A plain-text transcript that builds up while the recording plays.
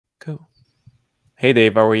Cool. Hey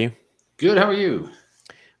Dave, how are you? Good, how are you?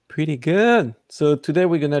 Pretty good. So today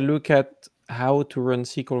we're gonna look at how to run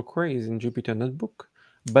SQL queries in Jupyter Notebook,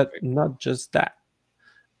 but not just that.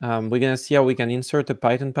 We're gonna see how we can insert a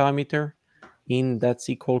Python parameter in that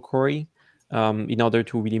SQL query in order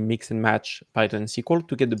to really mix and match Python and SQL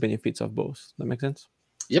to get the benefits of both. That make sense?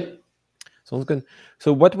 Yep. Sounds good.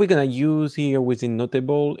 So what we're gonna use here within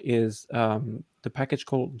Noteable is the package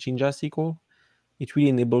called JinjaSQL. It really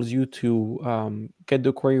enables you to get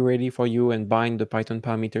the query ready for you and bind the Python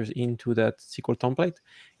parameters into that SQL template.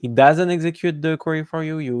 It doesn't execute the query for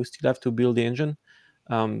you. You still have to build the engine.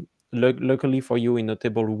 Luckily for you in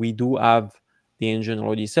Notable, we do have the engine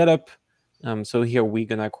already set up. So here we're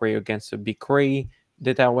going to query against a BigQuery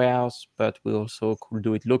data warehouse, but we also could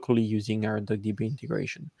do it locally using our DuckDB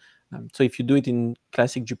integration. So if you do it in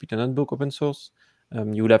classic Jupyter Notebook open source,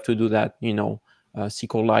 you would have to do that,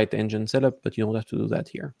 SQLite engine setup, but you don't have to do that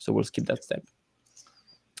here. So we'll skip that step.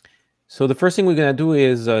 So the first thing we're going to do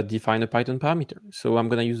is define a Python parameter. So I'm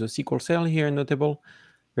going to use a SQL cell here in Notable,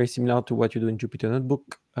 very similar to what you do in Jupyter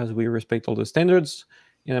Notebook, as we respect all the standards.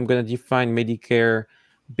 And I'm going to define Medicare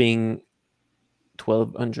being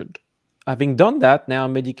 1200. Having done that, now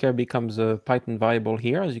Medicare becomes a Python variable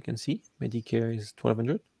here, as you can see. Medicare is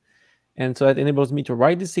 1200. And so that enables me to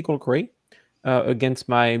write this SQL query against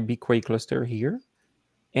my BigQuery cluster here.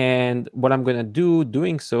 And what I'm going to do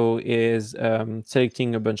doing so is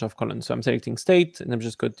selecting a bunch of columns. So I'm selecting state, and I'm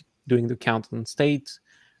just doing the count on state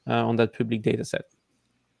on that public data set.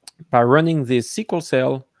 By running this SQL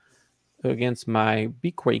cell against my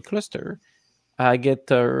BigQuery cluster, I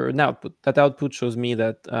get an output. That output shows me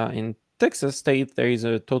that in Texas state, there is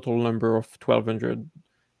a total number of 1,200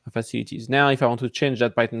 facilities. Now, if I want to change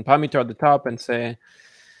that Python parameter at the top and say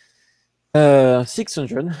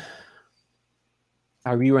 600,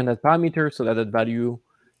 I rerun that parameter so that that value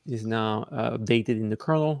is now updated in the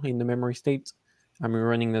kernel, in the memory state. I'm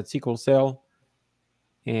rerunning that SQL cell,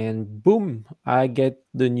 and boom, I get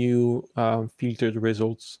the new filtered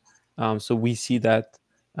results. So we see that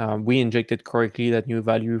we injected correctly that new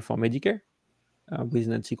value for Medicare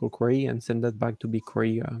within that SQL query and send that back to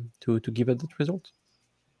BigQuery to give it that result.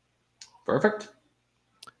 Perfect.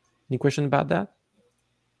 Any question about that?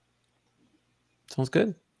 Sounds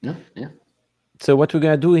good. Yeah. So what we're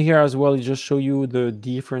going to do here as well is just show you the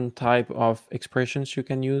different type of expressions you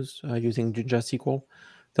can use using JinjaSQL.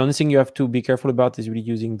 The only thing you have to be careful about is really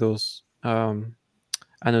using those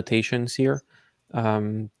annotations here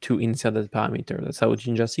to insert that parameter. That's how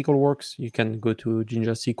JinjaSQL works. You can go to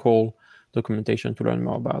JinjaSQL documentation to learn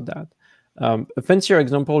more about that. A fancier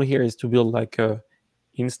example here is to build like a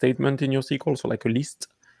in statement in your SQL, so like a list.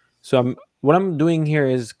 So what I'm doing here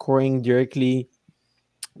is querying directly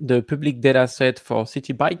the public data set for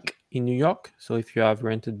City Bike in New York. So if you have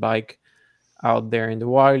rented bike out there in the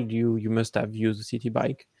wild, you must have used City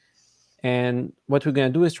Bike. And what we're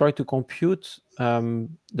going to do is try to compute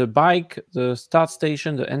the bike, the start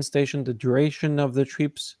station, the end station, the duration of the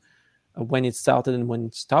trips, when it started and when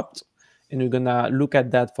it stopped. And we're going to look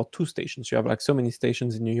at that for 2 stations. You have like so many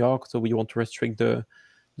stations in New York, so we want to restrict the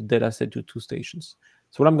data set to 2 stations.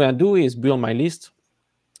 So what I'm going to do is build my list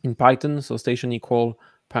in Python. So station equal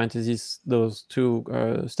parentheses those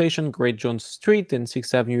 2 stations, Great Jones Street and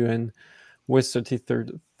 6th Avenue and West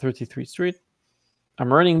 33rd Street.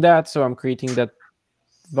 I'm running that, so I'm creating that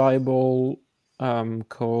variable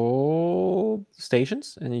called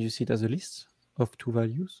stations, and you see it as a list of 2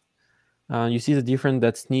 values. You see the difference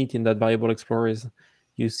that's neat in that variable explorer is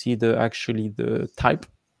you see the type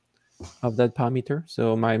of that parameter.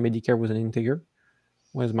 So my Medicare was an integer,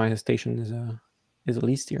 whereas my station is a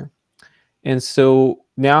list here. And so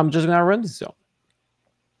now I'm just gonna run this cell.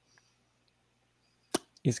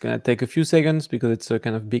 It's gonna take a few seconds because it's a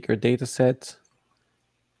kind of bigger data set.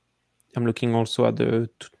 I'm looking also at the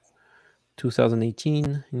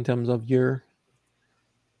 2018 in terms of year.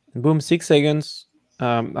 And boom, 6 seconds.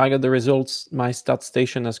 I got the results. My start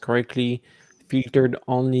station has correctly filtered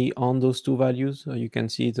only on those 2 values. You can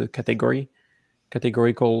see the categorical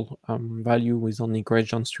value is only Great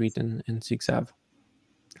John Street and 6th Ave.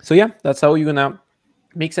 So yeah, that's how you're gonna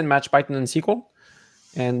mix and match Python and SQL.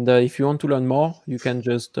 And if you want to learn more, you can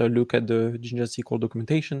just look at the JinjaSQL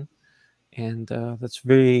documentation. And that's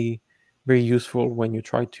very, very useful when you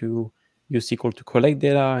try to use SQL to collect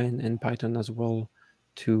data and Python as well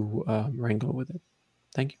to wrangle with it.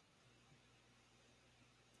 Thank you.